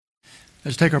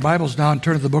Let's take our Bibles now and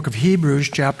turn to the book of Hebrews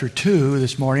chapter 2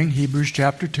 this morning. Hebrews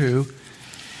chapter 2.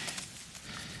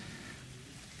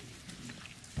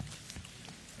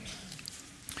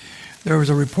 There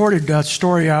was a reported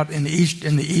story out in the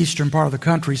eastern part of the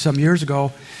country some years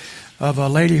ago of a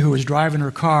lady who was driving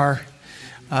her car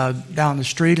down the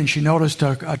street, and she noticed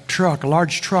a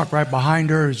large truck right behind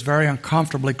her. It was very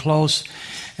uncomfortably close,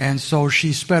 and so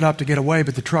she sped up to get away,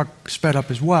 but the truck sped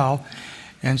up as well.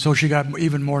 And so she got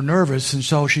even more nervous, and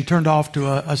so she turned off to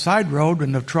a side road,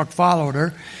 and the truck followed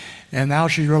her. And now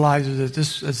she realizes that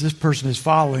this person is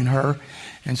following her,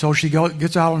 and so she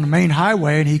gets out on the main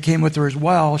highway, and he came with her as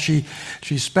well. She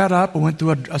sped up and went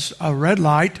through a red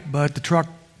light, but the truck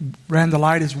ran the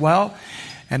light as well,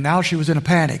 and now she was in a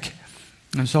panic.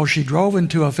 And so she drove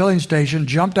into a filling station,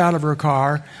 jumped out of her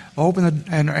car, opened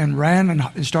and ran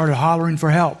and started hollering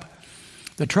for help.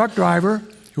 The truck driver,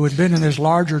 who had been in this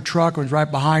larger truck, was right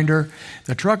behind her.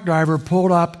 The truck driver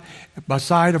pulled up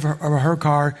beside of her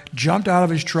car, jumped out of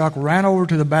his truck, ran over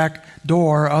to the back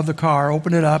door of the car,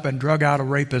 opened it up, and drug out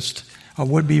a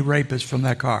would-be rapist from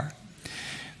that car.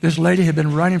 This lady had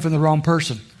been running from the wrong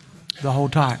person the whole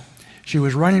time. She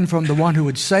was running from the one who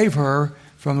would save her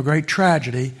from a great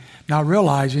tragedy, not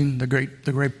realizing the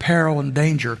great peril and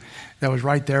danger that was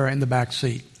right there in the back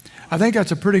seat. I think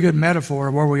that's a pretty good metaphor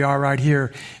of where we are right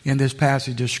here in this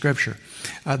passage of Scripture.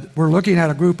 We're looking at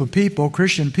a group of people,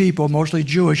 Christian people, mostly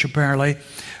Jewish apparently,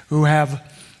 who have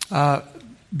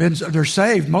they're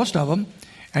saved, most of them,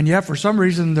 and yet for some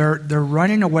reason they're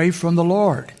running away from the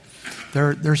Lord.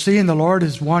 They're seeing the Lord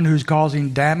as one who's causing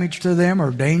damage to them or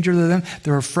danger to them.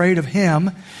 They're afraid of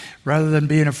Him rather than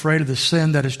being afraid of the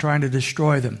sin that is trying to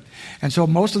destroy them. And so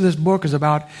most of this book is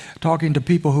about talking to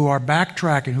people who are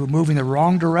backtracking, who are moving the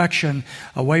wrong direction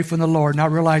away from the Lord,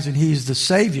 not realizing He's the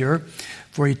Savior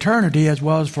for eternity as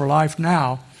well as for life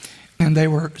now, and they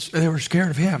were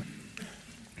scared of Him.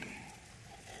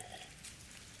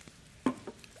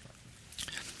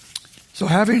 So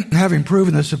having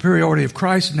proven the superiority of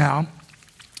Christ now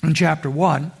in chapter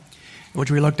 1, which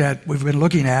we've been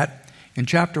looking at, in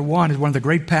chapter 1 is one of the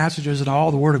great passages in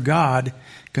all the Word of God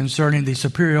concerning the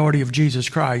superiority of Jesus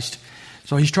Christ.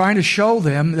 So he's trying to show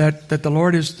them that the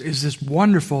Lord is this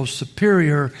wonderful,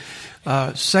 superior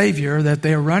Savior that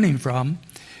they are running from,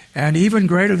 and even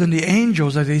greater than the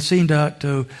angels that they seem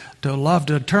to love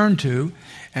to turn to.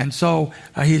 And so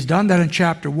he's done that in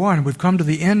chapter 1. We've come to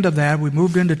the end of that. We've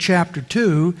moved into chapter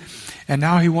 2, and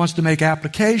now he wants to make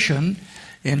application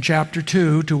in chapter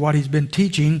 2 to what he's been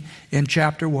teaching in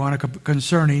chapter 1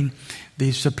 concerning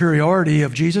the superiority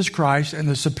of Jesus Christ and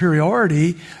the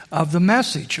superiority of the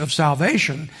message of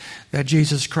salvation that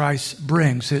Jesus Christ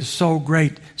brings, his so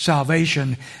great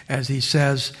salvation, as he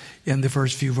says in the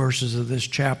first few verses of this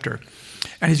chapter.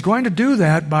 And he's going to do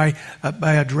that by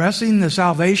addressing the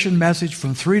salvation message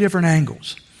from three different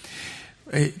angles.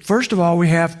 First of all, we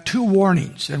have two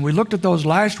warnings, and we looked at those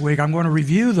last week. I'm going to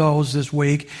review those this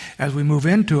week as we move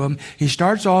into them. He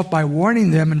starts off by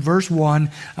warning them in verse 1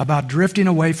 about drifting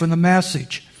away from the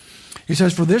message. He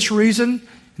says, for this reason,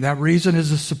 and that reason is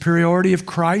the superiority of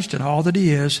Christ and all that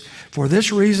He is, for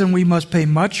this reason we must pay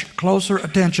much closer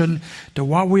attention to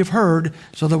what we've heard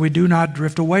so that we do not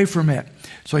drift away from it.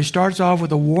 So he starts off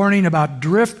with a warning about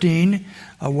drifting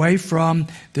away from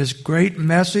this great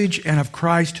message and of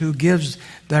Christ who gives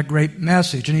that great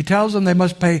message. And he tells them they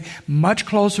must pay much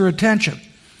closer attention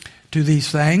to these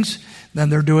things than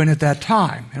they're doing at that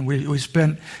time. And we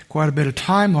spent quite a bit of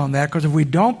time on that, because if we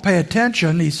don't pay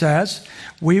attention, he says,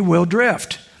 we will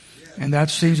drift. And that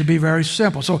seems to be very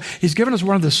simple. So he's given us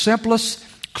one of the simplest,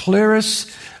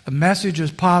 clearest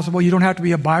messages possible. You don't have to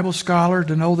be a Bible scholar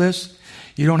to know this.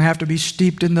 You don't have to be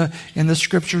steeped in the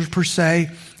Scriptures per se.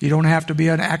 You don't have to be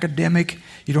an academic.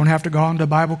 You don't have to go on to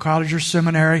Bible college or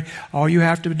seminary. All you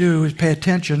have to do is pay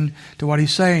attention to what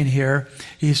he's saying here.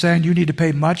 He's saying you need to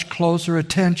pay much closer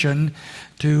attention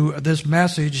to this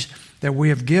message that we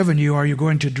have given you, or you're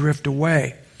going to drift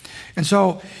away. And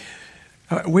so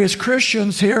we as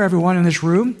Christians here, everyone in this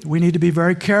room, we need to be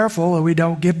very careful that we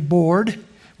don't get bored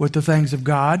with the things of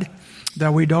God,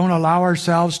 that we don't allow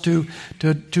ourselves to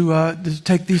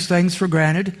take these things for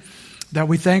granted, that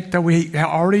we think that we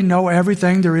already know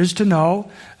everything there is to know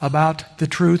about the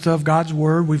truth of God's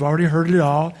Word. We've already heard it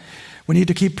all. We need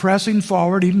to keep pressing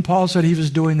forward. Even Paul said he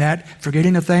was doing that,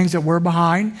 forgetting the things that were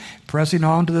behind, pressing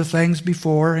on to the things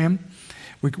before him.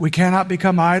 We cannot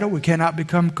become idle. We cannot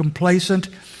become complacent.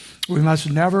 We must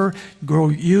never grow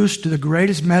used to the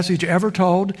greatest message ever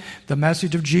told, the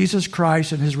message of Jesus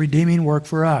Christ and His redeeming work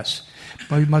for us.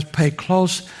 But we must pay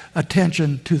close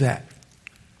attention to that.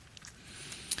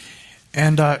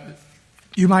 And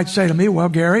You might say to me, well,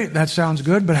 Gary, that sounds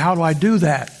good, but how do I do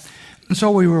that? And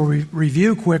so we will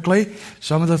review quickly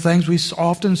some of the things we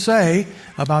often say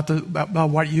about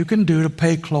what you can do to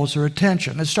pay closer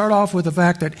attention. Let's start off with the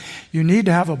fact that you need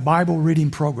to have a Bible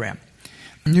reading program.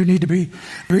 You need to be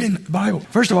reading the Bible.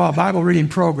 First of all, a Bible reading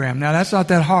program. Now, that's not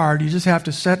that hard. You just have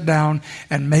to sit down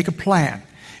and make a plan.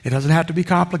 It doesn't have to be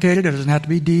complicated. It doesn't have to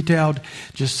be detailed.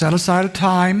 Just set aside a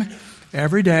time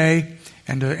every day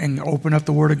and open up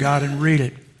the Word of God and read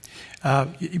it.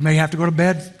 You may have to go to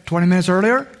bed 20 minutes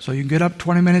earlier, so you can get up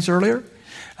 20 minutes earlier.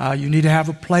 You need to have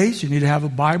a place. You need to have a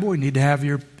Bible. You need to have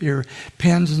your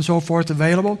pens and so forth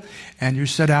available. And you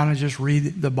sit down and just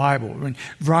read the Bible. I mean,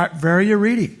 vary your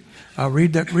reading.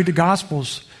 Read the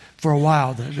Gospels for a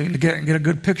while to get a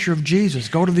good picture of Jesus.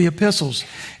 Go to the epistles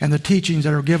and the teachings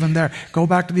that are given there. Go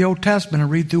back to the Old Testament and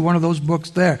read through one of those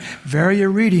books there. Vary your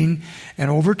reading,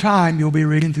 and over time you'll be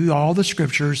reading through all the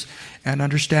Scriptures and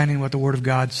understanding what the Word of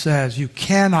God says. You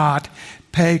cannot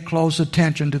pay close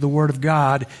attention to the Word of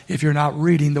God if you're not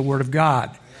reading the Word of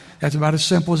God. That's about as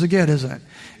simple as it gets, isn't it?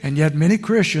 And yet many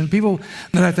Christians, people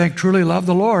that I think truly love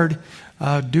the Lord,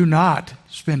 do not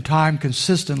spend time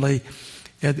consistently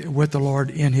with the Lord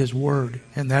in His Word,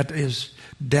 and that is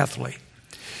deathly.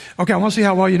 Okay, I want to see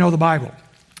how well you know the Bible.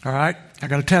 All right? I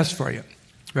got a test for you.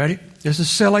 Ready? This is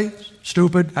silly,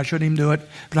 stupid. I shouldn't even do it,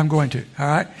 but I'm going to. All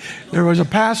right? There was a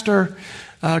pastor,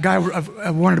 a guy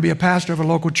wanted to be a pastor of a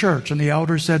local church, and the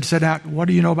elder said, "Sit down. What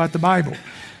do you know about the Bible?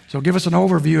 So give us an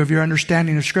overview of your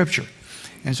understanding of Scripture."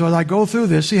 And so as I go through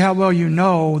this, see how well you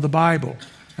know the Bible.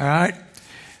 All right?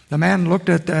 The man looked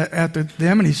at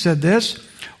them and he said this: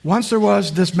 "Once there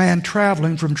was this man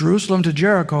traveling from Jerusalem to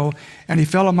Jericho, and he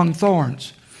fell among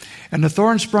thorns. And the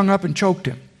thorns sprung up and choked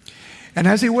him. And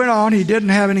as he went on, he didn't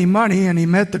have any money, and he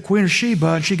met the Queen of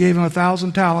Sheba, and she gave him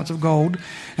 1,000 talents of gold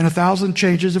and 1,000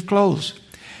 changes of clothes.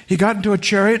 He got into a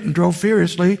chariot and drove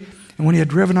furiously, and when he had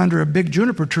driven under a big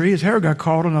juniper tree, his hair got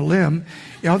caught on a limb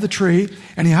of the tree,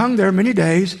 and he hung there many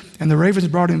days, and the ravens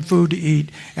brought him food to eat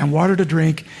and water to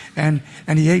drink, and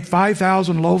he ate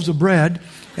 5,000 loaves of bread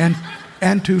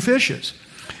and 2 fishes.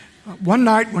 One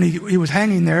night when he was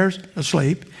hanging there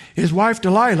asleep, his wife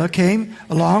Delilah came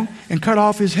along and cut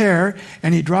off his hair,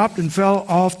 and he dropped and fell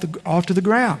off to the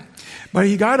ground. But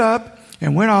he got up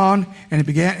and went on, and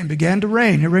it began to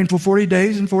rain. It rained for 40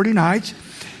 days and 40 nights,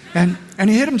 and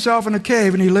he hid himself in a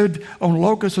cave, and he lived on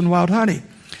locusts and wild honey.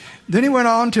 Then he went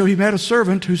on till he met a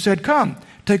servant who said, 'Come,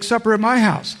 take supper at my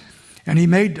house.' And he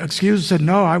made excuses and said,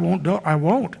 'No, I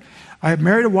won't. I have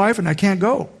married a wife, and I can't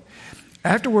go.'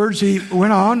 Afterwards, he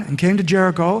went on and came to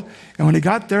Jericho, and when he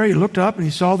got there, he looked up and he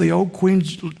saw the old queen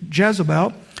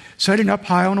Jezebel sitting up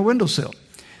high on a windowsill.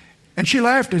 And she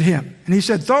laughed at him, and he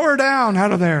said, 'Throw her down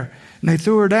out of there.' And they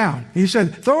threw her down. He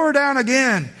said, 'Throw her down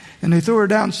again.' And they threw her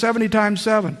down 70 times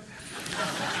 7.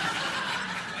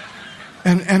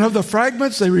 And of the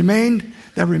fragments that remained,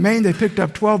 they picked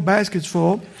up 12 baskets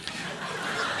full,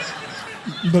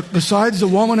 but besides the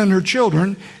woman and her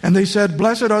children, and they said,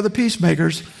 'Blessed are the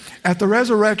peacemakers. At the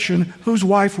resurrection, whose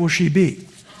wife will she be?'"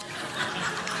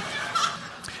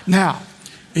 Now,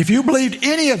 if you believed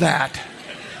any of that,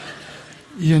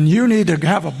 then you need to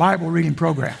have a Bible reading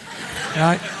program.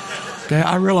 Right? Okay,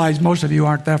 I realize most of you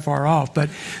aren't that far off, but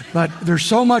there's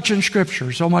so much in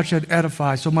Scripture, so much that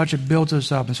edifies, so much that builds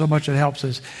us up, and so much that helps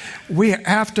us. We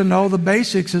have to know the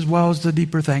basics as well as the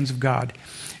deeper things of God.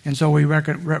 And so we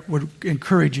would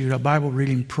encourage you to a Bible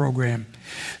reading program.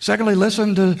 Secondly,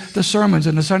 listen to the sermons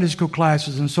and the Sunday school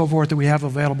classes and so forth that we have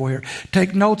available here.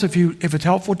 Take notes if it's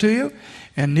helpful to you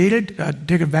and needed.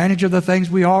 Take advantage of the things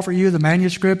we offer you, the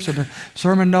manuscripts and the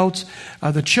sermon notes.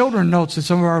 The children notes that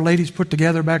some of our ladies put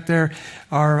together back there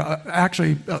are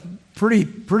actually pretty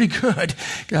good.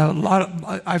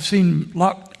 I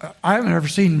haven't ever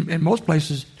seen in most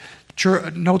places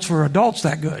notes for adults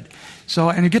that good. So,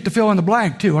 and you get to fill in the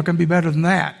blank too. What can be better than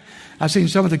that? I've seen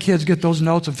some of the kids get those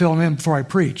notes and fill them in before I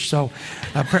preach. So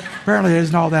apparently it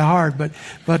isn't all that hard.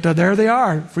 But there they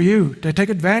are for you to take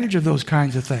advantage of those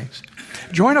kinds of things.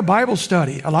 Join a Bible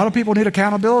study. A lot of people need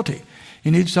accountability.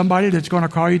 You need somebody that's going to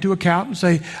call you to account and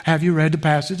say, "Have you read the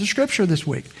passage of Scripture this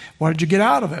week? What did you get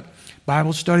out of it?"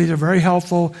 Bible studies are very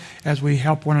helpful as we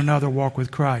help one another walk with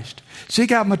Christ.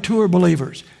 Seek out mature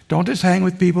believers. Don't just hang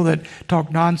with people that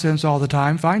talk nonsense all the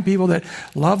time. Find people that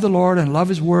love the Lord and love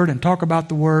His Word and talk about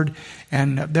the Word,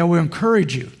 and they will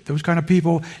encourage you. Those kind of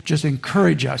people just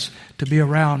encourage us to be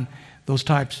around those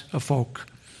types of folk.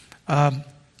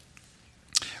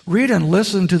 Read and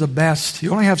listen to the best.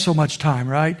 You only have so much time,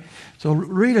 right? So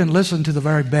read and listen to the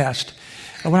very best.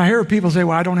 when I hear people say,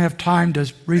 well, I don't have time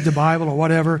to read the Bible or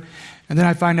whatever, and then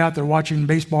I find out they're watching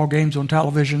baseball games on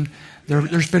television,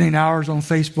 they're spending hours on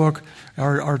Facebook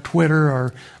or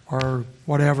Twitter or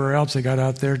whatever else they got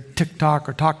out there, TikTok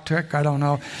or TokTik, I don't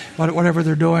know, whatever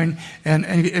they're doing, and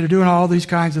they're doing all these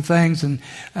kinds of things, and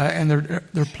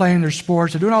they're playing their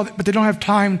sports, they're doing all, but they don't have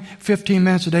time, 15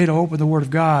 minutes a day, to open the Word of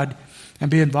God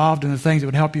and be involved in the things that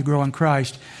would help you grow in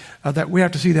Christ. That we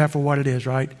have to see that for what it is,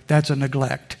 right? That's a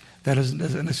neglect. That is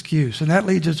an excuse. And that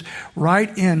leads us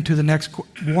right into the next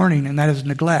warning, and that is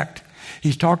neglect.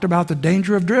 He's talked about the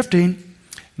danger of drifting.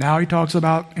 Now he talks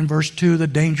about, in verse 2, the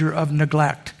danger of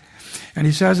neglect. And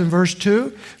he says in verse 2,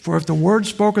 for if the word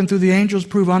spoken through the angels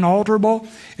prove unalterable,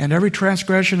 and every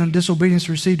transgression and disobedience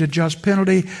received a just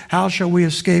penalty, how shall we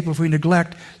escape if we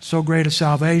neglect so great a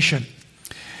salvation?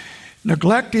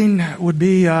 Neglecting would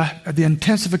be the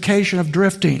intensification of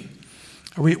drifting.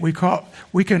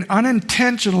 We can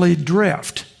unintentionally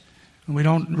drift, and we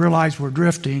don't realize we're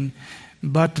drifting,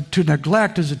 but to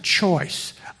neglect is a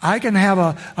choice. I can have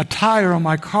a tire on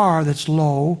my car that's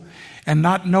low and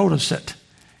not notice it,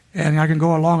 and I can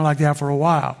go along like that for a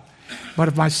while. But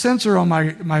if my sensor on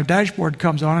my dashboard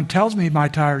comes on and tells me my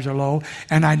tires are low,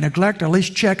 and I neglect to at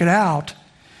least check it out,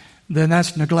 then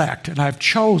that's neglect. And I've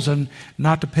chosen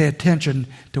not to pay attention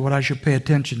to what I should pay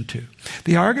attention to.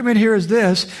 The argument here is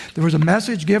this. There was a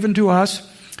message given to us,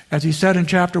 as he said in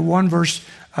chapter 1, verse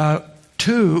 1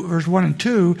 and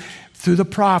 2, through the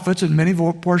prophets in many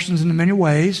portions and in many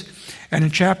ways. And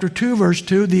in chapter 2, verse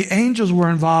 2, the angels were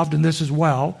involved in this as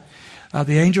well.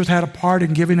 The angels had a part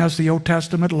in giving us the Old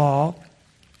Testament law.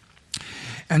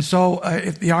 And so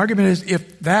if the argument is,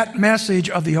 if that message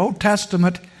of the Old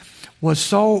Testament was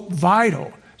so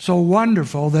vital, so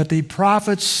wonderful, that the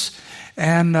prophets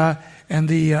and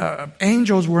the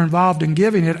angels were involved in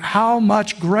giving it, how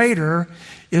much greater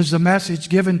is the message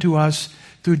given to us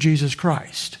through Jesus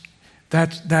Christ?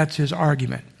 That's his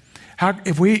argument.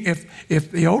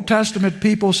 If the Old Testament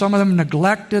people, some of them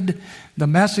neglected the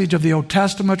message of the Old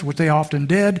Testament, which they often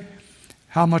did,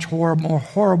 how much more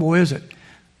horrible is it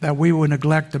that we would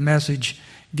neglect the message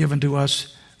given to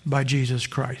us by Jesus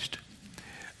Christ?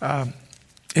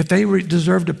 If they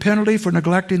deserved a penalty for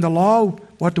neglecting the law,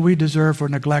 what do we deserve for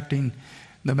neglecting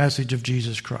the message of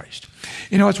Jesus Christ?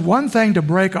 You know, it's one thing to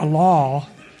break a law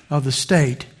of the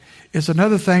state. It's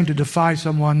another thing to defy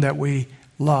someone that we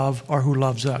love or who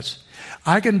loves us.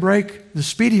 I can break the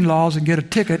speeding laws and get a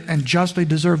ticket and justly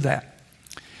deserve that.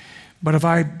 But if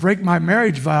I break my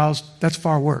marriage vows, that's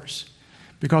far worse.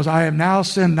 Because I have now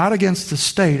sinned not against the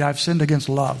state, I've sinned against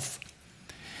love.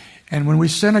 And when we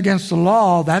sin against the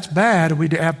law, that's bad. We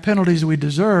have penalties we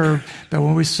deserve. But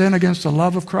when we sin against the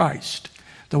love of Christ,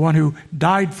 the one who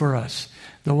died for us,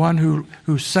 the one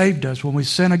who saved us, when we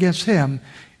sin against him,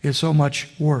 is so much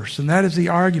worse. And that is the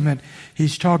argument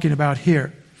he's talking about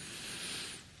here.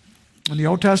 When the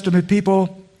Old Testament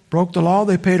people broke the law,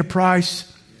 they paid a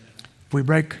price. If we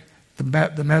break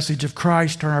the message of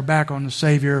Christ, turn our back on the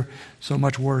Savior, so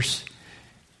much worse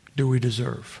do we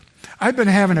deserve. I've been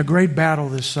having a great battle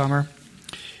this summer.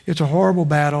 It's a horrible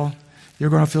battle.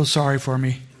 You're going to feel sorry for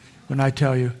me when I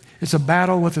tell you. It's a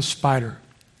battle with a spider.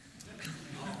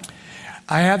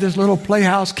 I have this little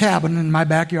playhouse cabin in my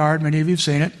backyard. Many of you have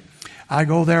seen it. I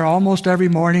go there almost every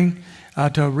morning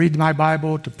to read my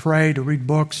Bible, to pray, to read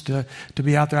books, to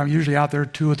be out there. I'm usually out there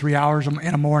 2 or 3 hours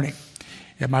in a morning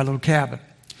at my little cabin.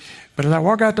 But as I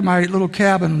walk out to my little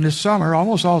cabin this summer,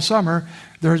 almost all summer,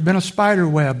 there's been a spider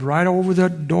web right over the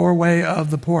doorway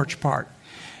of the porch part.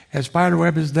 And spider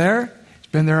web is there. It's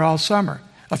been there all summer.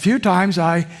 A few times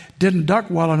I didn't duck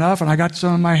well enough and I got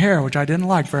some in my hair, which I didn't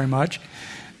like very much.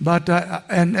 But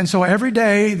and so every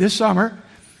day this summer,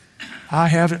 I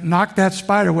have knocked that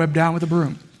spider web down with a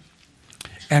broom.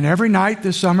 And every night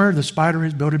this summer, the spider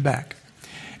has built it back.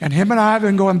 And him and I have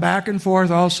been going back and forth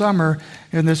all summer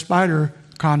in this spider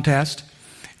contest.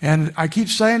 And I keep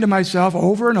saying to myself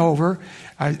over and over,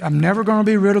 I'm never going to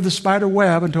be rid of the spider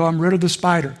web until I'm rid of the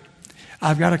spider.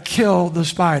 I've got to kill the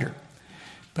spider.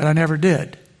 But I never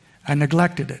did. I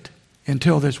neglected it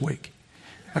until this week.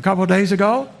 A couple of days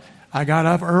ago, I got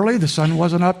up early. The sun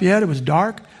wasn't up yet. It was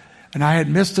dark. And I had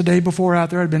missed the day before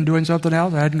out there. I'd been doing something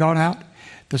else. I hadn't gone out.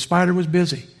 The spider was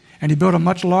busy. And he built a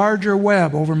much larger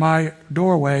web over my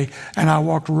doorway, and I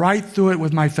walked right through it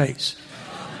with my face.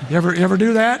 You ever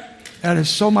do that? That is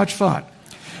so much fun.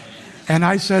 And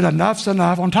I said, enough's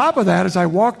enough. On top of that, as I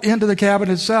walked into the cabin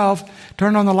itself,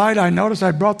 turned on the light, I noticed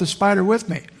I brought the spider with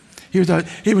me. He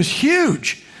was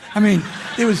huge. I mean,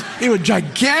 it was a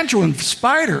gigantuan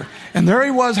spider. And there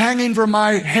he was hanging from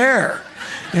my hair,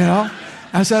 you know.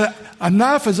 I said,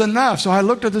 Enough is enough. So I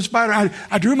looked at the spider.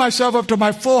 I drew myself up to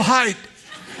my full height.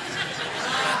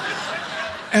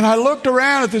 And I looked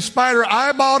around at the spider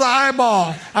eyeball to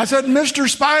eyeball. I said, Mr.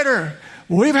 Spider,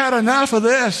 we've had enough of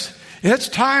this. It's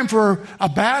time for a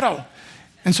battle.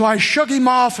 And so I shook him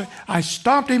off. I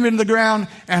stomped him into the ground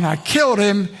and I killed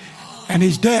him. And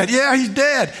he's dead. Yeah, he's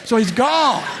dead. So he's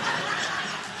gone.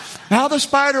 Now the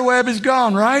spider web is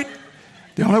gone, right?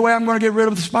 The only way I'm going to get rid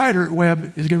of the spider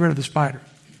web is get rid of the spider.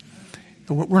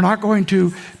 We're not going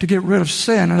to get rid of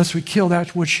sin unless we kill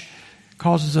that which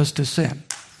causes us to sin.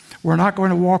 We're not going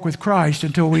to walk with Christ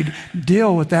until we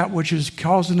deal with that which is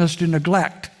causing us to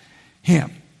neglect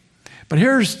Him. But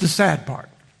here's the sad part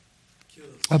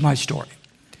of my story.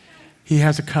 He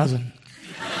has a cousin.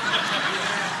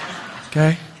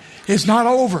 Okay? It's not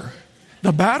over.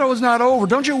 The battle is not over.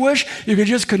 Don't you wish you could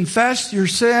just confess your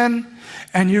sin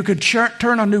and you could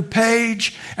turn a new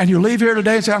page and you leave here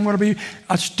today and say, I'm going to be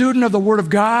a student of the Word of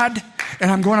God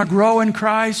and I'm going to grow in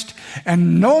Christ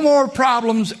and no more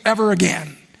problems ever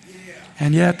again.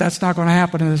 And yet that's not going to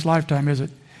happen in this lifetime, is it?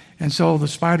 And so the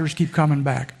spiders keep coming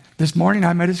back. This morning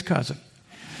I met his cousin.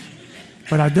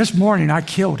 But this morning I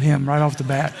killed him right off the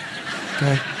bat.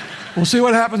 Okay? We'll see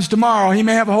what happens tomorrow. He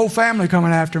may have a whole family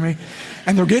coming after me.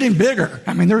 And they're getting bigger.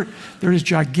 I mean, they're this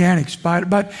gigantic spider.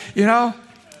 But, you know,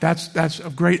 that's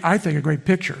a great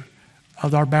picture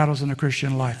of our battles in the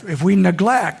Christian life. If we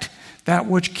neglect that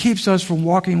which keeps us from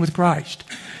walking with Christ,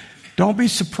 don't be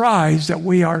surprised that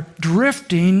we are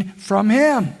drifting from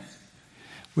Him.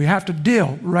 We have to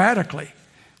deal radically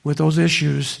with those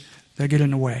issues that get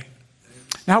in the way.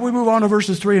 Now we move on to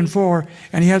verses 3 and 4,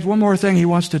 and he has one more thing he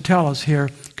wants to tell us here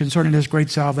concerning this great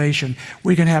salvation.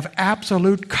 We can have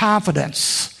absolute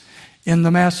confidence in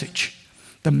the message.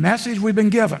 The message we've been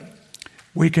given,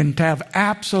 we can have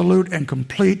absolute and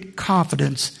complete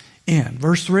confidence in.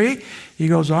 Verse 3, he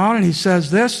goes on and he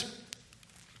says this,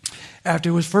 after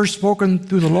it was first spoken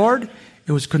through the Lord,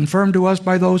 it was confirmed to us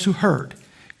by those who heard.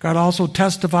 God also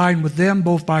testified with them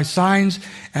both by signs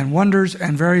and wonders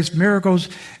and various miracles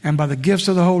and by the gifts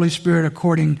of the Holy Spirit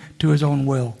according to His own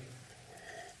will.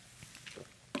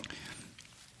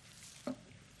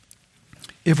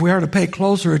 If we are to pay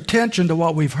closer attention to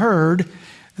what we've heard,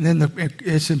 then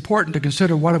it's important to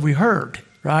consider what have we heard,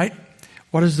 right?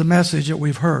 What is the message that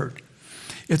we've heard?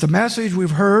 If the message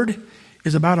we've heard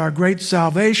is about our great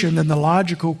salvation, then the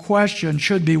logical question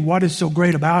should be, what is so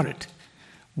great about it?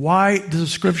 Why does the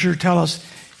Scripture tell us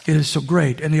it is so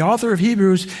great? And the author of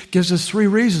Hebrews gives us 3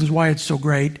 reasons why it's so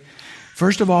great.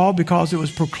 First of all, because it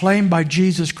was proclaimed by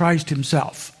Jesus Christ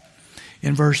Himself.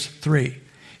 In verse 3,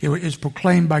 it is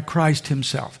proclaimed by Christ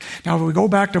Himself. Now, if we go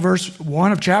back to verse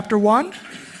 1 of chapter 1,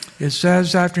 it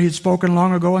says, after He had spoken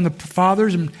long ago in the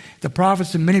fathers and the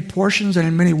prophets in many portions and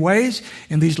in many ways,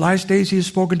 in these last days He has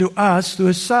spoken to us through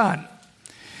His Son.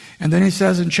 And then He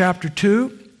says in chapter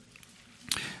 2,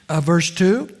 verse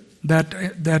 2,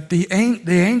 that the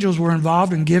angels were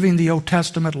involved in giving the Old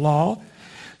Testament law.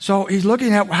 So he's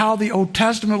looking at how the Old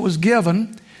Testament was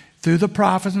given through the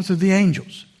prophets and through the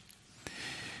angels.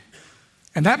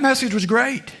 And that message was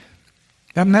great.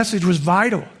 That message was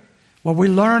vital. What we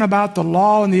learn about the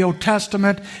law in the Old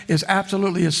Testament is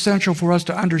absolutely essential for us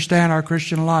to understand our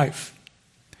Christian life.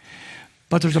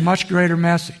 But there's a much greater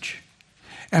message.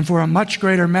 And for a much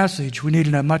greater message, we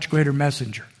needed a much greater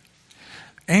messenger.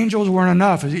 Angels weren't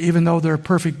enough, even though they're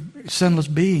perfect, sinless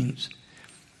beings.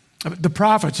 The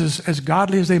prophets, as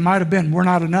godly as they might have been, were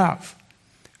not enough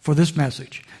for this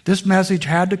message. This message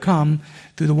had to come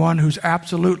through the one who's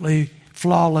absolutely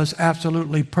flawless,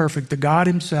 absolutely perfect, the God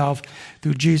Himself,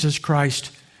 through Jesus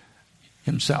Christ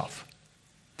Himself.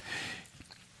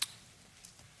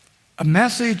 A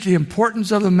message, the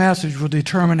importance of the message will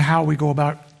determine how we go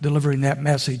about delivering that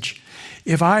message.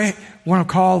 If I want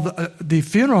to call the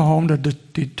funeral home to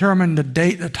determine the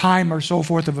date, the time, or so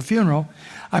forth of a funeral,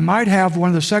 I might have one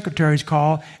of the secretaries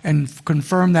call and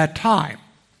confirm that time.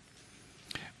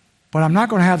 But I'm not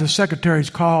going to have the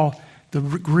secretaries call the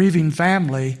grieving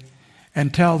family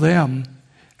and tell them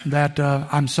that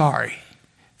I'm sorry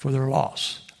for their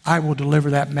loss. I will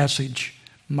deliver that message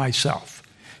myself.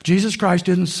 Jesus Christ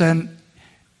didn't send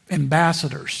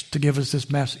ambassadors to give us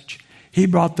this message. He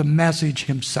brought the message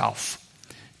Himself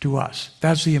to us.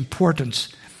 That's the importance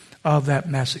of that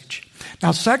message.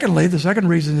 Now, secondly, the second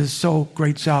reason is so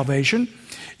great salvation,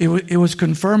 it was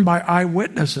confirmed by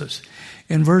eyewitnesses.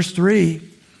 In verse 3,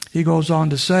 he goes on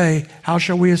to say, how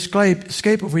shall we escape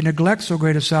if we neglect so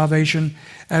great a salvation?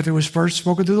 After it was first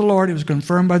spoken to the Lord, it was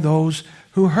confirmed by those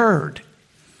who heard.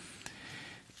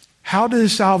 How did the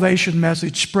salvation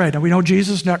message spread? Now, we know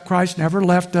Jesus Christ never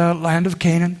left the land of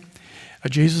Canaan.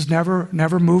 Jesus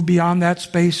never moved beyond that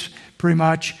space pretty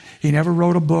much. He never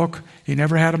wrote a book. He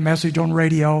never had a message on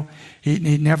radio.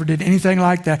 He never did anything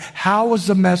like that. How was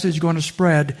the message going to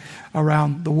spread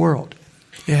around the world?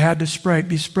 It had to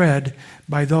be spread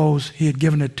by those he had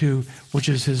given it to, which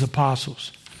is his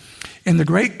apostles. In the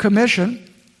Great Commission,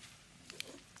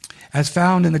 as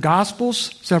found in the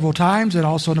Gospels several times and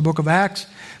also in the book of Acts,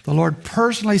 the Lord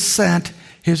personally sent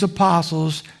his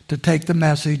apostles to take the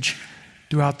message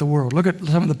throughout the world. Look at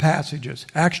some of the passages.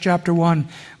 Acts chapter 1,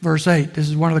 verse 8. This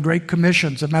is one of the great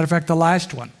commissions. As a matter of fact, the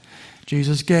last one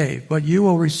Jesus gave. But you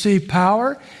will receive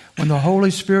power when the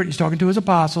Holy Spirit, he's talking to his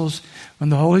apostles, when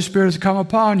the Holy Spirit has come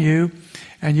upon you,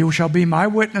 and you shall be my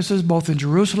witnesses both in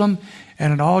Jerusalem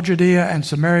and in all Judea and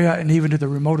Samaria and even to the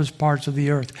remotest parts of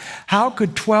the earth. How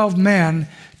could 12 men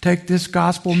take this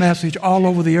gospel message all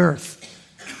over the earth?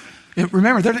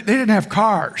 Remember, they didn't have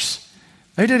cars.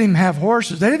 They didn't even have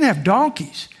horses. They didn't have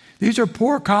donkeys. These are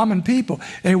poor, common people.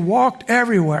 They walked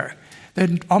everywhere.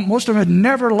 Most of them had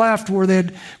never left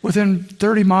within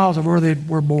 30 miles of where they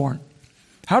were born.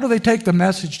 How do they take the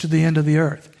message to the end of the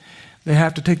earth? They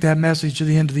have to take that message to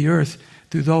the end of the earth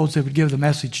through those they would give the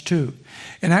message to.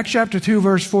 In Acts chapter 2,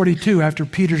 verse 42, after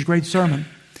Peter's great sermon,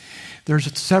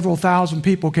 there's several thousand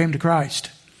people came to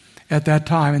Christ at that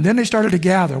time. And then they started to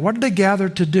gather. What did they gather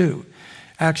to do?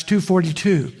 Acts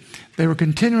 2:42. They were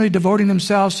continually devoting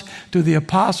themselves to the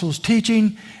apostles'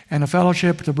 teaching and a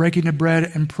fellowship, to breaking of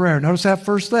bread and prayer. Notice that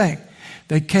first thing.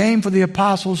 They came for the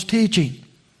apostles' teaching.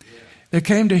 They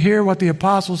came to hear what the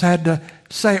apostles had to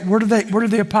say. Where did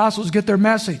the apostles get their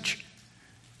message?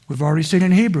 We've already seen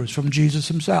in Hebrews from Jesus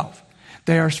himself.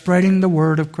 They are spreading the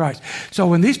word of Christ. So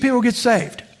when these people get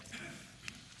saved,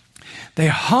 they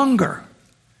hunger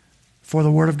for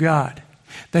the word of God.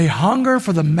 They hunger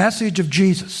for the message of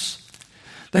Jesus.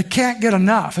 They can't get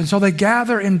enough, and so they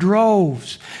gather in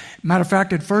droves. Matter of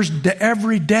fact, at first,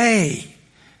 every day,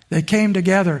 they came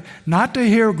together, not to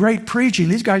hear great preaching.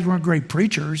 These guys weren't great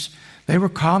preachers. They were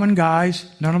common guys.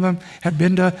 None of them had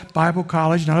been to Bible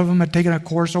college. None of them had taken a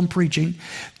course on preaching.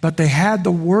 But they had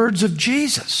the words of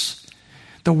Jesus,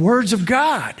 the words of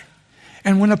God.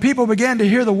 And when the people began to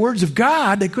hear the words of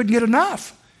God, they couldn't get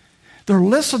enough. They're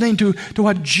listening to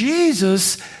what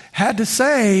Jesus had to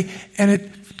say, and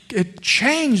it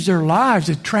changed their lives.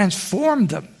 It transformed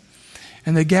them.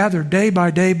 And they gathered day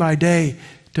by day by day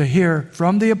to hear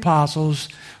from the apostles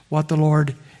what the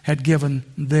Lord had given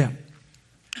them.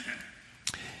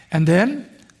 And then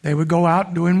they would go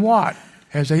out doing what?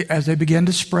 As they began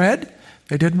to spread,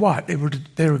 they did what? They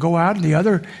would go out,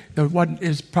 and what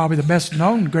is probably the best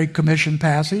known Great Commission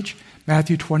passage,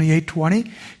 Matthew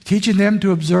 28:20, teaching them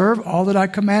to observe all that I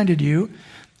commanded you,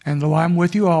 and lo, I'm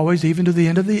with you always, even to the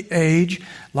end of the age.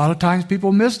 A lot of times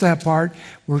people miss that part.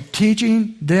 We're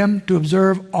teaching them to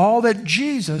observe all that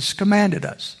Jesus commanded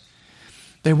us.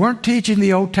 They weren't teaching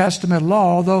the Old Testament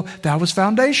law, although that was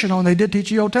foundational, and they did teach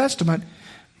the Old Testament.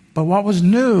 But what was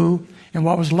new and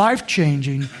what was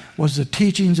life-changing was the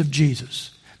teachings of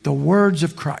Jesus, the words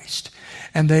of Christ.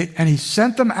 And he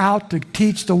sent them out to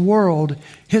teach the world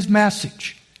his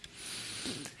message.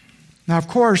 Now, of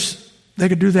course, they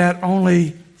could do that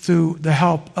only through the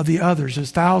help of the others.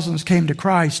 As thousands came to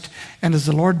Christ, and as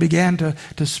the Lord began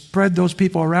to spread those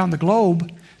people around the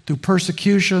globe through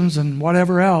persecutions and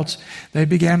whatever else, they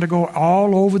began to go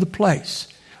all over the place,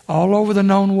 all over the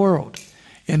known world.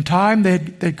 In time,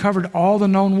 they'd covered all the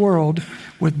known world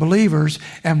with believers,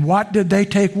 and what did they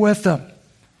take with them?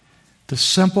 The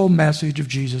simple message of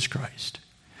Jesus Christ.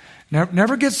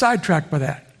 Never get sidetracked by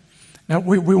that. Now,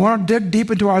 we want to dig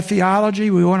deep into our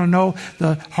theology. We want to know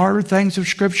the harder things of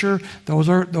Scripture. Those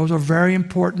are very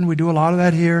important. We do a lot of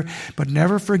that here. But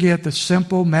never forget the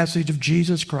simple message of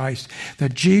Jesus Christ,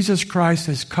 that Jesus Christ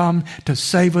has come to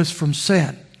save us from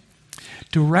sin,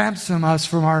 to ransom us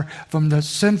from the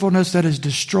sinfulness that is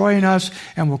destroying us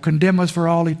and will condemn us for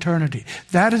all eternity.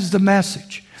 That is the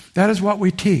message. That is what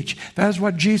we teach. That is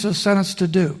what Jesus sent us to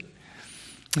do.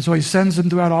 And so he sends them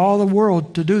throughout all the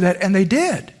world to do that, and they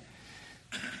did.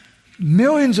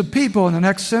 Millions of people in the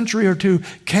next century or two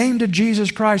came to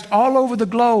Jesus Christ all over the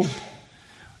globe.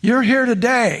 You're here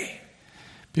today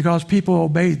because people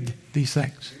obeyed these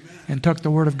things and took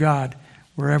the word of God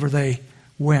wherever they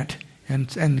went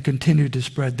and continued to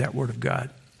spread that word of God.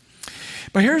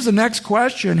 But here's the next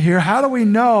question here. How do we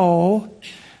know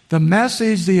the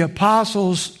message the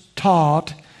apostles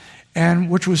taught and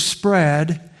which was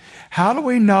spread, how do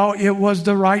we know it was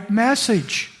the right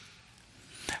message?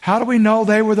 How do we know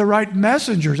they were the right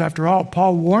messengers? After all,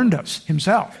 Paul warned us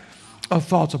himself of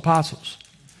false apostles.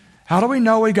 How do we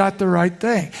know we got the right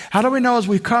thing? How do we know as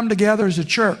we come together as a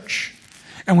church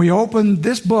and we open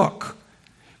this book,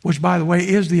 which, by the way,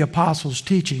 is the apostles'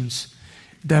 teachings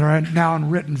that are now in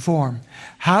written form.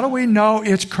 How do we know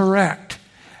it's correct?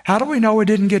 How do we know we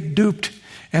didn't get duped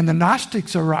and the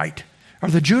Gnostics are right, or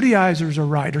the Judaizers are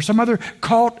right, or some other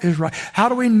cult is right? How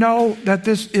do we know that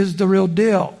this is the real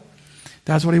deal?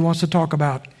 That's what he wants to talk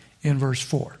about in verse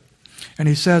 4. And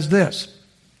he says this: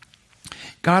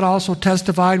 God also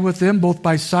testified with them both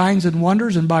by signs and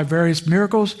wonders and by various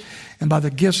miracles and by the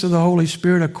gifts of the Holy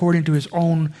Spirit according to his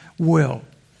own will.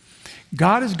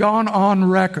 God has gone on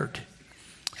record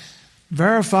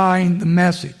verifying the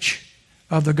message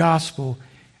of the gospel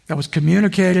that was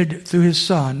communicated through his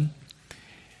Son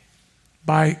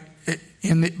by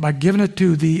giving it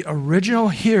to the original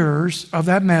hearers of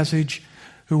that message,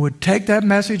 who would take that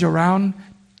message around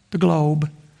the globe,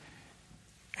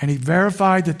 and he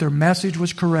verified that their message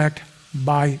was correct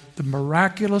by the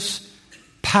miraculous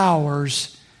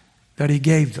powers that he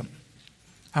gave them.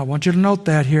 I want you to note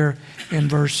that here in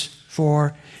verse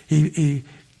 4. He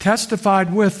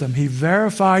testified with them. He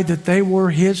verified that they were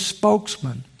his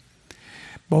spokesmen,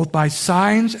 both by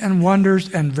signs and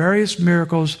wonders and various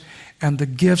miracles and the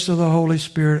gifts of the Holy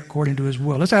Spirit according to his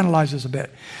will. Let's analyze this a bit.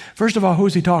 First of all,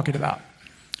 who's he talking about?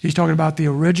 He's talking about the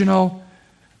original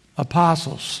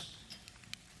apostles,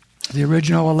 the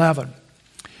original 11.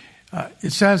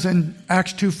 It says in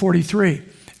Acts 2:43,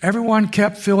 everyone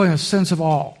kept feeling a sense of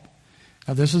awe.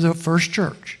 Now this is the first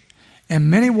church. And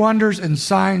many wonders and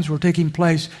signs were taking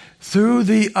place through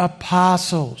the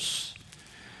apostles.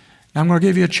 Now I'm going to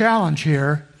give you a challenge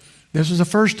here. This is the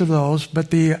first of those,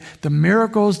 but the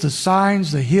miracles, the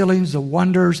signs, the healings, the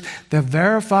wonders that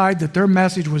verified that their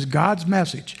message was God's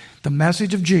message, the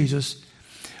message of Jesus,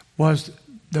 was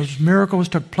those miracles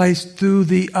took place through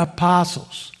the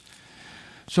apostles.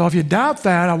 So if you doubt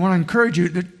that, I want to encourage you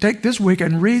to take this week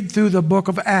and read through the book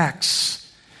of Acts.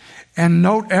 And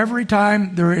note every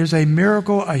time there is a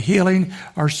miracle, a healing,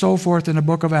 or so forth in the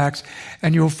book of Acts,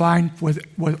 and you'll find with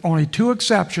only two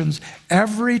exceptions,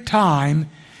 every time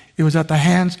it was at the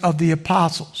hands of the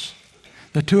apostles.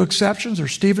 The two exceptions are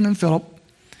Stephen and Philip,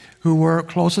 who were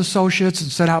close associates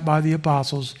and sent out by the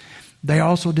apostles. They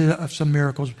also did some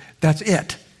miracles. That's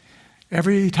it.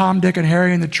 Every Tom, Dick, and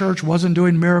Harry in the church wasn't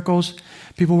doing miracles.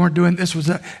 People weren't doing this. Was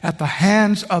at the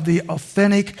hands of the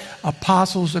authentic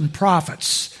apostles and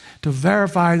prophets to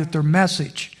verify that their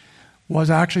message was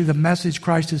actually the message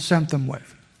Christ has sent them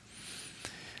with.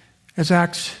 It's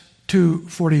Acts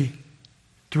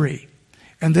 2:43.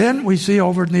 And then we see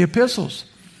over in the epistles,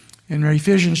 in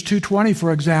Ephesians 2:20,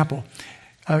 for example,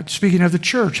 speaking of the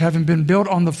church, having been built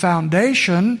on the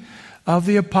foundation of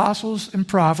the apostles and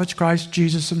prophets, Christ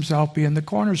Jesus himself being the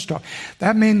cornerstone.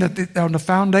 That means that on the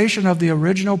foundation of the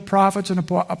original prophets and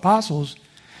apostles,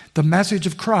 the message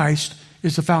of Christ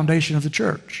is the foundation of the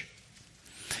church.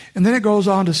 And then it goes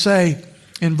on to say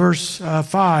in verse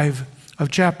 5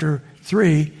 of chapter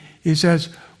 3, he says,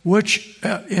 which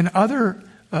in other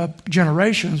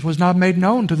generations was not made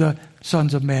known to the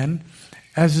sons of men,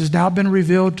 as has now been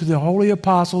revealed to the holy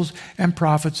apostles and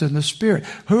prophets in the Spirit,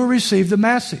 who received the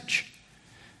message.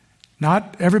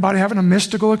 Not everybody having a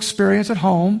mystical experience at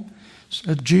home,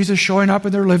 Jesus showing up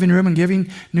in their living room and giving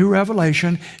new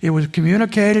revelation. It was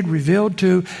communicated, revealed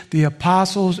to the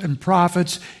apostles and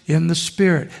prophets in the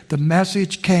Spirit. The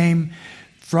message came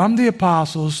from the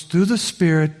apostles through the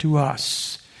Spirit to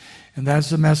us. And that's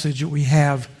the message that we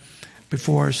have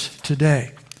before us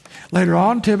today. Later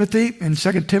on, Timothy, in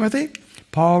 2 Timothy,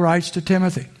 Paul writes to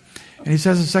Timothy. And he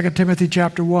says in 2 Timothy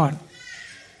chapter 1.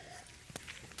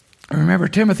 And remember,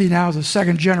 Timothy now is a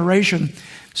second generation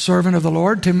servant of the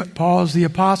Lord. Paul is the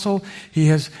apostle. He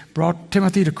has brought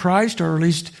Timothy to Christ, or at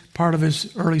least part of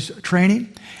his early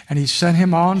training. And he sent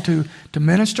him on to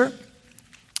minister.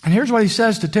 And here's what he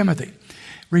says to Timothy.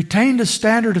 Retain the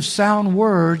standard of sound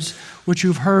words which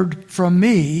you've heard from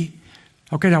me.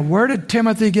 Okay, now where did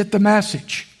Timothy get the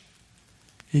message?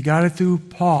 He got it through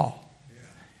Paul.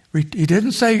 He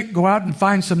didn't say go out and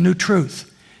find some new truth.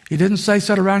 He didn't say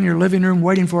sit around your living room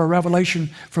waiting for a revelation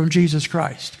from Jesus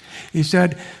Christ. He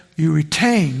said you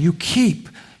retain, you keep,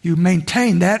 you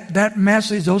maintain that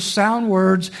message, those sound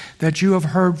words that you have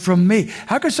heard from me.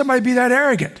 How could somebody be that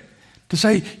arrogant to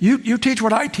say you teach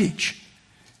what I teach?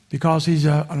 Because he's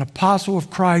an apostle of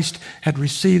Christ, had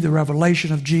received the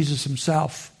revelation of Jesus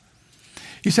himself.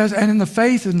 He says, and in the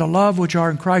faith and the love which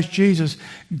are in Christ Jesus,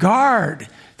 guard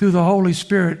through the Holy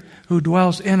Spirit who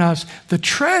dwells in us the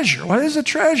treasure. What is the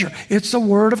treasure? It's the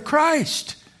word of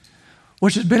Christ,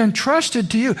 which has been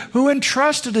entrusted to you. Who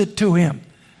entrusted it to him?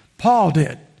 Paul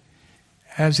did.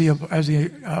 as the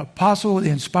apostle, the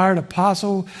inspired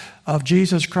apostle of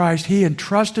Jesus Christ, he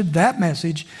entrusted that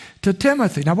message to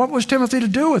Timothy. Now, what was Timothy to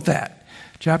do with that?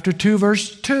 Chapter 2,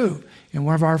 verse 2, in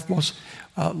one of our most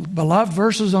beloved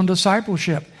verses on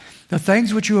discipleship. The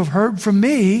things which you have heard from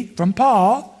me, from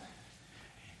Paul,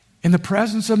 in the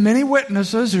presence of many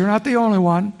witnesses, you're not the only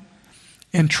one,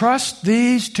 entrust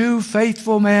these to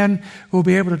faithful men who will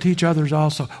be able to teach others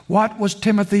also. What was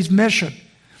Timothy's mission?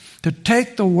 To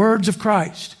take the words of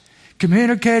Christ,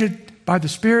 communicated by the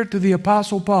Spirit to the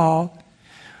Apostle Paul,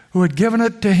 who had given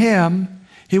it to him.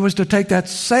 He was to take that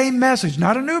same message,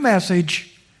 not a new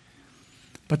message,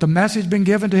 but the message been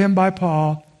given to him by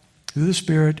Paul through the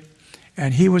Spirit,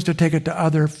 and he was to take it to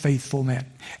other faithful men.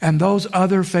 And those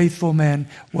other faithful men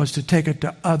was to take it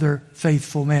to other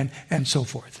faithful men, and so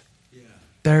forth. Yeah.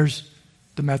 There's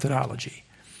the methodology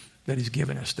that he's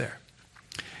given us there.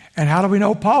 And how do we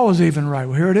know Paul was even right?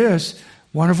 Well, here it is.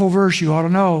 Wonderful verse you ought to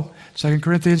know. 2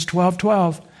 Corinthians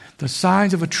 12:12. The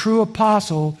signs of a true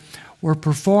apostle were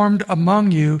performed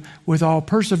among you with all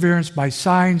perseverance by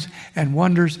signs and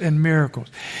wonders and miracles.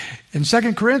 In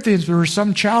 2 Corinthians, there was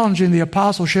some challenging the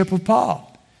apostleship of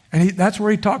Paul. And that's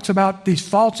where he talks about these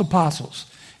false apostles.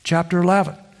 Chapter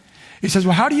 11. He says,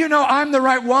 well, how do you know I'm the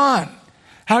right one?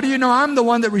 How do you know I'm the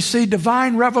one that received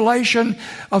divine revelation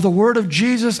of the word of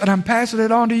Jesus and I'm passing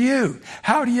it on to you?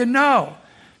 How do you know?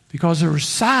 Because there were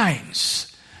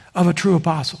signs of a true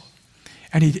apostle.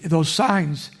 And those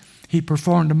signs he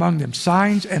performed among them.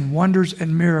 Signs and wonders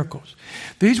and miracles.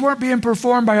 These weren't being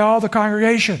performed by all the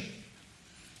congregation.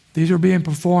 These were being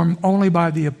performed only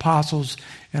by the apostles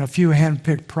and a few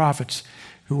hand-picked prophets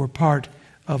who were part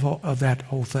of that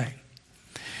whole thing.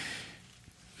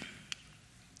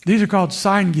 These are called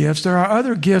sign gifts. There are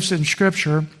other gifts in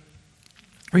Scripture.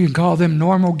 We can call them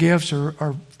normal gifts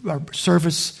or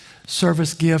service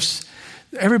gifts.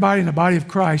 Everybody in the body of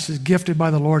Christ is gifted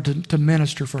by the Lord to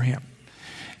minister for Him.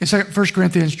 In 1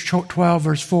 Corinthians 12,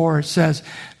 verse 4, it says,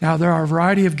 now there are a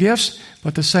variety of gifts,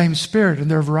 but the same Spirit. And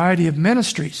there are a variety of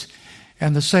ministries,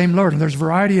 and the same Lord. And there's a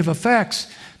variety of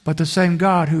effects, but the same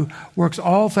God who works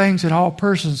all things in all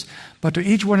persons. But to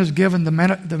each one is given the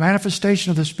manifestation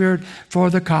of the Spirit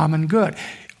for the common good.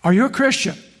 Are you a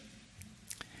Christian?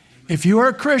 If you are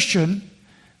a Christian,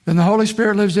 then the Holy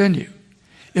Spirit lives in you.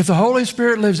 If the Holy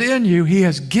Spirit lives in you, He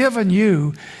has given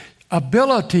you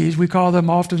abilities, we call them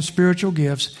often spiritual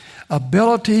gifts,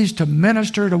 abilities to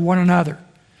minister to one another,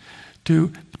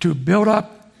 to build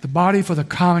up the body for the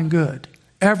common good.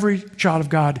 Every child of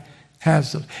God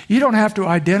has those. You don't have to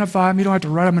identify them. You don't have to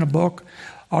write them in a book.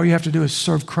 All you have to do is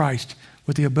serve Christ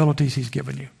with the abilities He's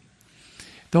given you.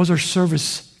 Those are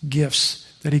service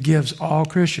gifts that He gives all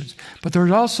Christians. But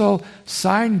there's also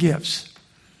sign gifts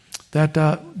that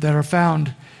are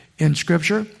found in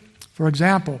Scripture. For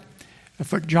example,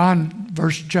 John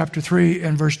chapter 3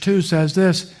 and verse 2 says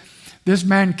this, this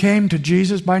man came to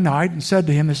Jesus by night and said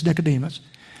to him, it's Nicodemus,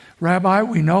 Rabbi,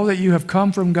 we know that you have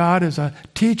come from God as a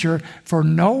teacher, for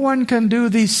no one can do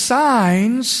these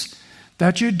signs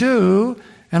that you do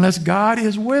unless God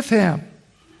is with him.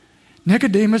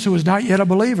 Nicodemus, who was not yet a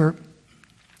believer,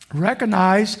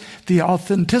 recognized the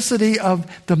authenticity of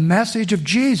the message of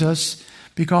Jesus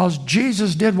because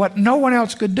Jesus did what no one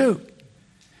else could do.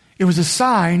 It was a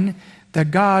sign that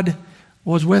God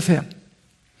was with him.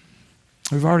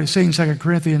 We've already seen 2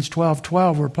 Corinthians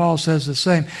 12:12 where Paul says the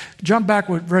same. Jump back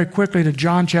very quickly to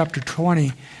John chapter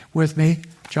 20 with me.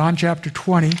 John chapter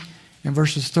 20 and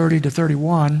verses 30 to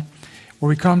 31 where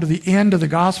we come to the end of the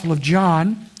Gospel of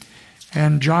John.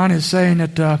 And John is saying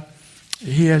that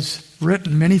he has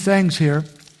written many things here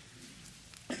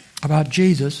about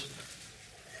Jesus.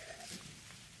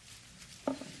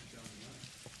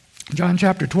 John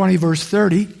chapter 20 verse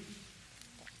 30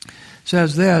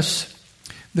 says this,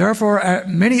 therefore,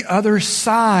 many other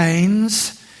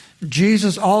signs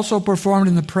Jesus also performed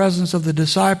in the presence of the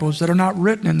disciples that are not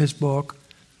written in this book.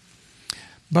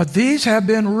 But these have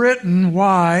been written,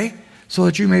 why? So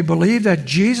that you may believe that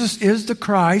Jesus is the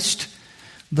Christ,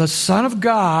 the Son of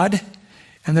God,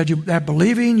 and that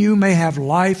believing you may have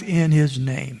life in His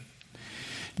name.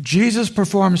 Jesus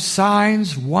performed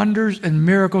signs, wonders, and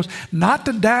miracles, not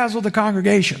to dazzle the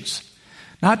congregations,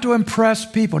 not to impress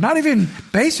people, not even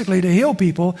basically to heal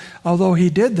people, although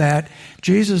He did that.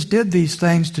 Jesus did these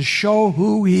things to show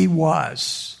who He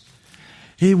was.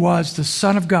 He was the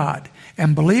Son of God,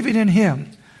 and believing in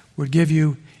Him would give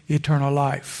you eternal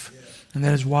life. And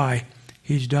that is why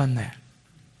He's done that.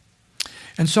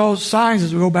 And so signs,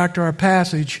 as we go back to our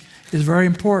passage, is very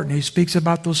important. He speaks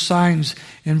about those signs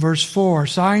in verse 4.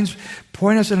 Signs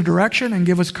point us in a direction and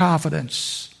give us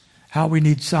confidence. how we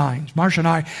need signs. Marcia and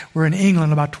I were in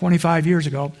England about 25 years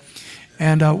ago,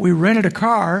 and we rented a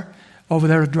car over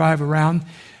there to drive around.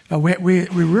 We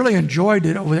really enjoyed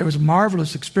it over there. It was a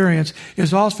marvelous experience. It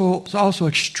was also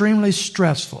extremely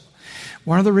stressful.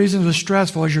 One of the reasons it was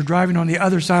stressful is you're driving on the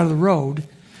other side of the road,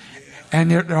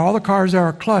 and all the cars there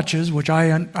are clutches, which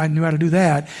I knew how to do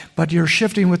that, but you're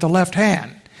shifting with the left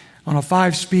hand on a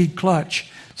 5-speed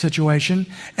clutch situation,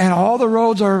 and all the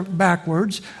roads are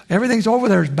backwards. Everything's over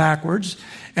there is backwards,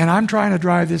 and I'm trying to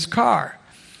drive this car.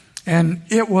 And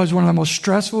it was one of the most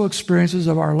stressful experiences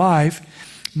of our life.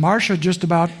 Marcia just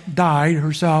about died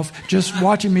herself just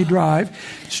watching me drive.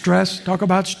 Stress, talk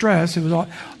about stress. It was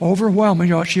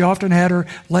overwhelming. She often had her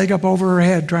leg up over her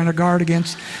head trying to guard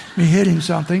against me hitting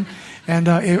something. And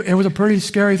it was a pretty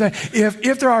scary thing.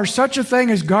 If there are such a thing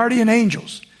as guardian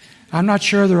angels, I'm not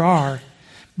sure there are,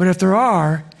 but if there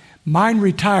are, mine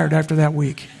retired after that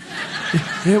week.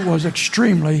 It was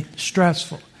extremely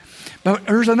stressful. But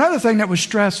there's another thing that was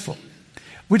stressful.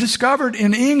 We discovered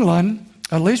in England,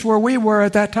 at least where we were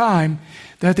at that time,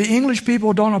 that the English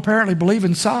people don't apparently believe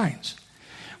in signs.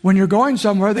 When you're going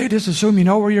somewhere, they just assume you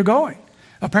know where you're going,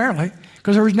 apparently,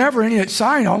 because there was never any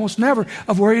sign, almost never,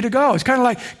 of where you to go. It's kind of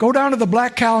like, go down to the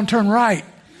Black Cow and turn right.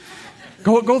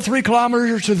 Go 3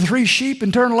 kilometers to the 3 sheep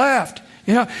and turn left.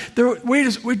 You know, we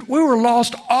were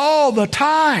lost all the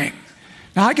time.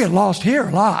 Now, I get lost here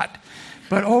a lot,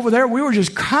 but over there, we were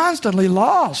just constantly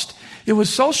lost. It was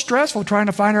so stressful trying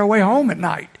to find our way home at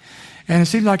night. And it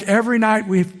seemed like every night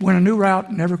we went a new route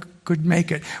and never could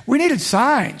make it. We needed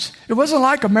signs. It wasn't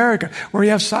like America where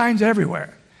you have signs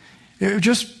everywhere. It was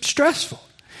just stressful.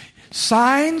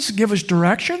 Signs give us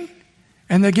direction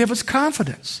and they give us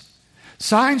confidence.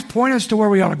 Signs point us to where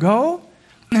we ought to go,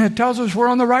 and it tells us we're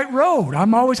on the right road.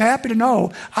 I'm always happy to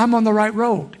know I'm on the right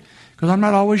road because I'm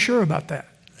not always sure about that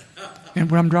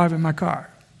when I'm driving my car.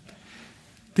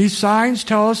 These signs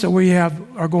tell us that we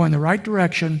are going the right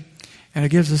direction, and it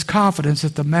gives us confidence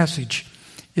that the message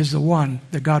is the one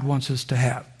that God wants us to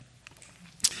have.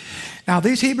 Now,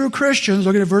 these Hebrew Christians,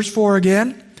 look at verse 4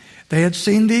 again. They had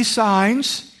seen these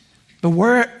signs, but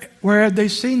where had they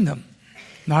seen them?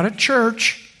 Not at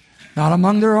church, not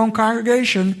among their own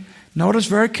congregation. Notice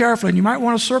very carefully, and you might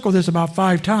want to circle this about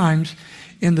 5 times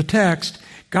in the text.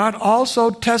 God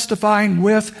also testifying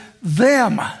with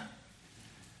them.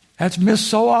 That's missed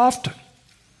so often.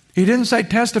 He didn't say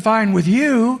testifying with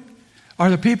you or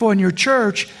the people in your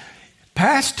church.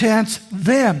 Past tense,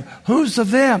 them. Who's the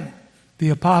them? The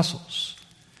apostles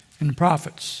and the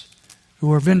prophets who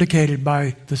were vindicated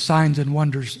by the signs and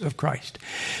wonders of Christ.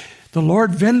 The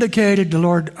Lord vindicated, the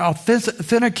Lord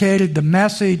authenticated the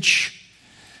message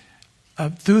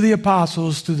through the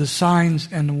apostles, through the signs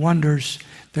and the wonders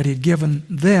that He'd given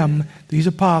them, these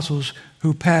apostles,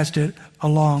 who passed it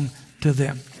along to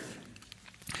them.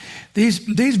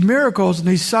 These miracles and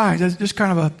these signs, that's just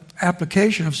kind of an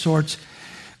application of sorts.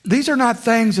 These are not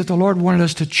things that the Lord wanted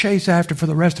us to chase after for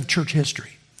the rest of church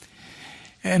history.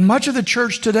 And much of the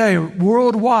church today,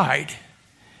 worldwide,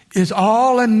 is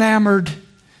all enamored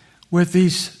with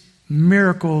these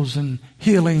miracles and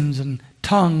healings and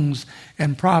tongues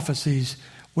and prophecies,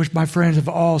 which, my friends, have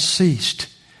all ceased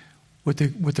with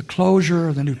the closure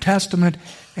of the New Testament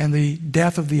and the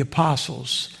death of the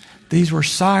apostles. These were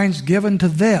signs given to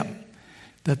them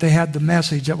that they had the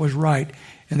message that was right,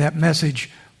 and that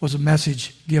message was a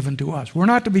message given to us. We're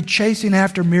not to be chasing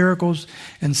after miracles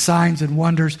and signs and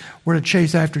wonders. We're to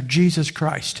chase after Jesus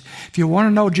Christ. If you want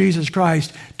to know Jesus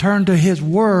Christ, turn to His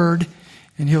Word,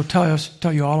 and He'll tell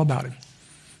you all about Him.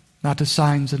 Not the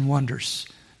signs and wonders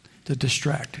that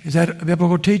distract. Is that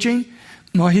biblical teaching?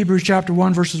 Well, Hebrews chapter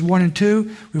 1, verses 1 and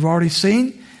 2, we've already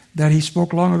seen that He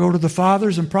spoke long ago to the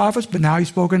fathers and prophets, but now He's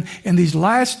spoken in these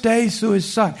last days through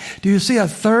His Son. Do you see a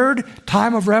third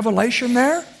time of revelation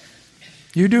there?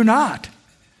 You do not.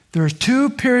 There's 2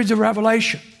 periods of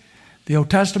revelation. The Old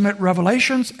Testament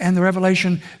revelations and the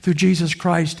revelation through Jesus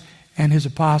Christ and His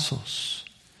apostles.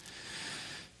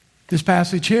 This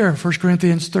passage here, 1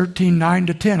 Corinthians 13, 9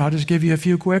 to 10, I'll just give you a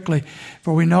few quickly.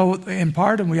 For we know in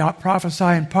part and we prophesy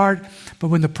in part, but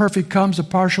when the perfect comes, the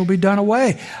partial will be done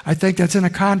away. I think that's in a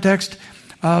context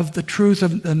of the truth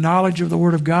of the knowledge of the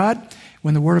Word of God.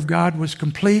 When the Word of God was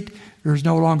complete, there was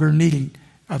no longer needing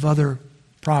of other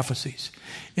prophecies.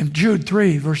 In Jude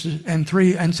 3, verses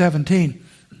 3 and 17,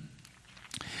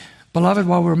 Beloved,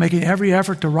 while we were making every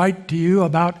effort to write to you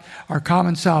about our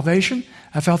common salvation,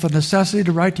 I felt the necessity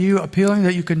to write to you, appealing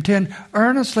that you contend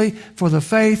earnestly for the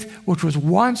faith which was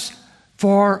once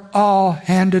for all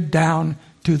handed down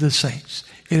to the saints.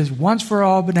 It has once for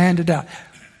all been handed down.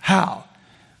 How?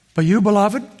 But you,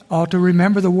 beloved, ought to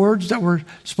remember the words that were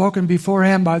spoken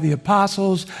beforehand by the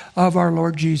apostles of our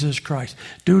Lord Jesus Christ.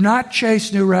 Do not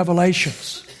chase new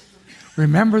revelations.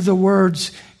 Remember the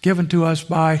words given to us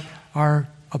by our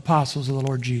apostles of the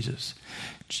Lord Jesus.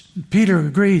 Peter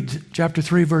agreed, chapter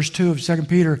 3, verse 2 of 2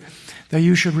 Peter, that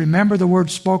you should remember the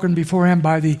words spoken beforehand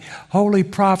by the holy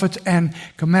prophets and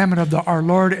commandment of our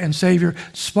Lord and Savior,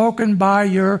 spoken by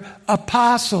your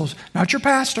apostles, not your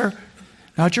pastor,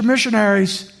 not your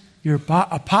missionaries, your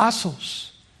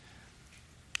apostles.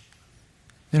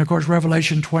 Then, of course,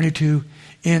 Revelation 22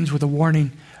 ends with a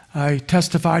warning. I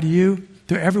testify to you,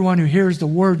 to everyone who hears the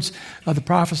words of the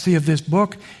prophecy of this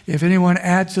book. If anyone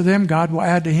adds to them, God will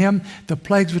add to him the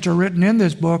plagues which are written in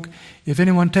this book. If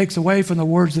anyone takes away from the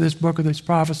words of this book of this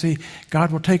prophecy,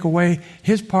 God will take away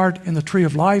his part in the tree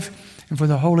of life and for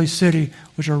the holy city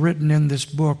which are written in this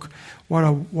book. What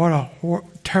a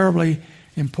terribly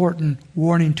important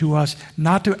warning to us,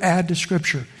 not to add to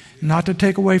Scripture, not to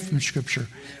take away from Scripture.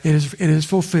 It is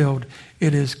fulfilled.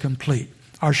 It is complete.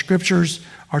 Our Scriptures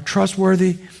are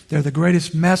trustworthy. They're the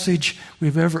greatest message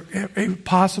we've ever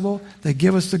possible. They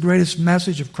give us the greatest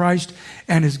message of Christ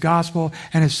and His gospel.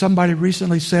 And as somebody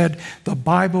recently said, the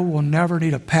Bible will never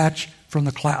need a patch from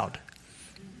the cloud.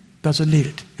 Doesn't need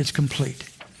it. It's complete.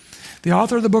 The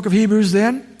author of the book of Hebrews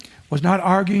then was not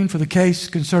arguing for the case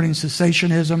concerning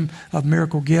cessationism of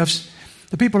miracle gifts.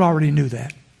 The people already knew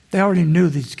that. They already knew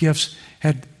these gifts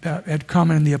had come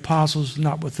in the apostles,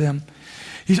 not with them.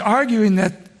 He's arguing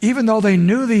that even though they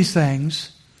knew these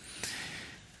things,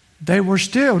 they were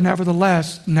still,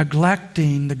 nevertheless,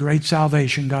 neglecting the great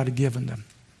salvation God had given them.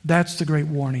 That's the great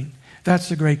warning. That's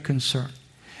the great concern.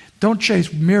 Don't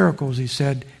chase miracles, he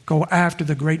said. Go after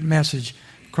the great message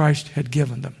Christ had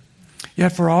given them. Yet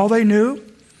for all they knew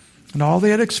and all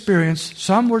they had experienced,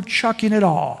 some were chucking it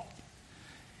all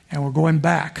and were going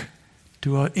back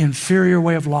to an inferior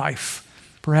way of life,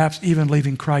 perhaps even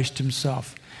leaving Christ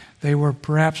Himself. They were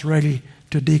perhaps ready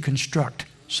to deconstruct,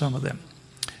 some of them.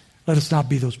 Let us not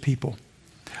be those people.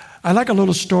 I like a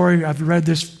little story. I've read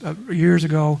this years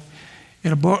ago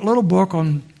in a little book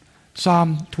on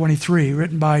Psalm 23,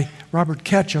 written by Robert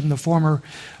Ketchum, the former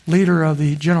leader of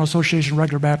the General Association of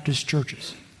Regular Baptist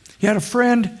Churches. He had a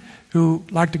friend who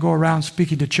liked to go around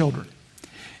speaking to children.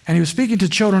 And he was speaking to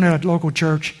children at a local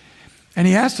church. And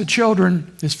he asked the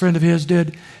children, this friend of his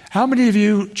did, how many of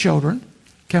you children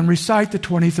can recite the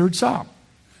 23rd Psalm?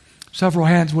 Several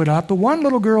hands went up. But one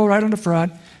little girl right on the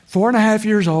front, 4.5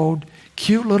 years old,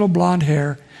 cute little blonde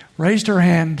hair, raised her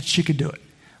hand that she could do it.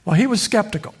 Well, he was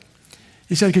skeptical.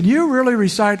 He said, can you really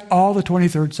recite all the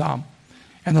 23rd Psalm?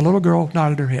 And the little girl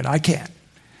nodded her head. I can't.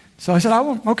 So I said,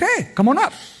 okay, come on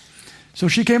up. So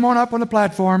she came on up on the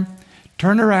platform,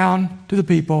 turned around to the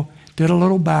people, did a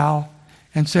little bow,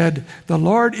 and said, the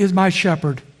Lord is my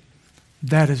shepherd.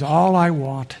 That is all I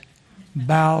want.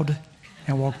 Bowed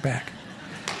and walked back.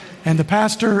 And the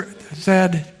pastor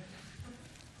said,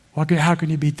 how can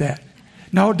you beat that?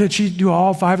 No, did she do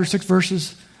all 5 or 6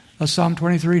 verses of Psalm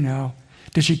 23? No.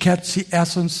 Did she catch the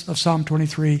essence of Psalm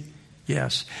 23?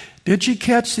 Yes. Did she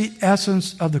catch the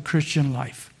essence of the Christian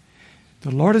life?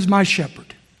 The Lord is my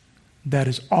shepherd. That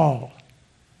is all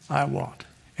I want.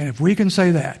 And if we can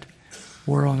say that,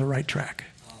 we're on the right track.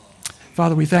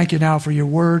 Father, we thank you now for your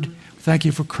word. We thank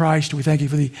you for Christ. We thank you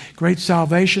for the great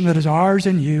salvation that is ours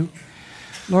in you.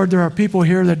 Lord, there are people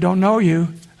here that don't know you.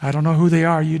 I don't know who they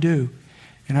are. You do.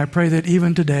 And I pray that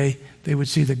even today they would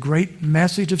see the great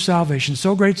message of salvation,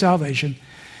 so great salvation,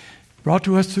 brought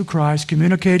to us through Christ,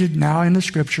 communicated now in the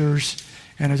Scriptures,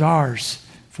 and is ours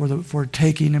for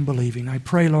taking and believing. I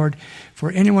pray, Lord,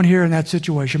 for anyone here in that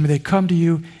situation, may they come to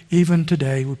you even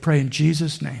today. We pray in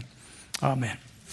Jesus' name. Amen.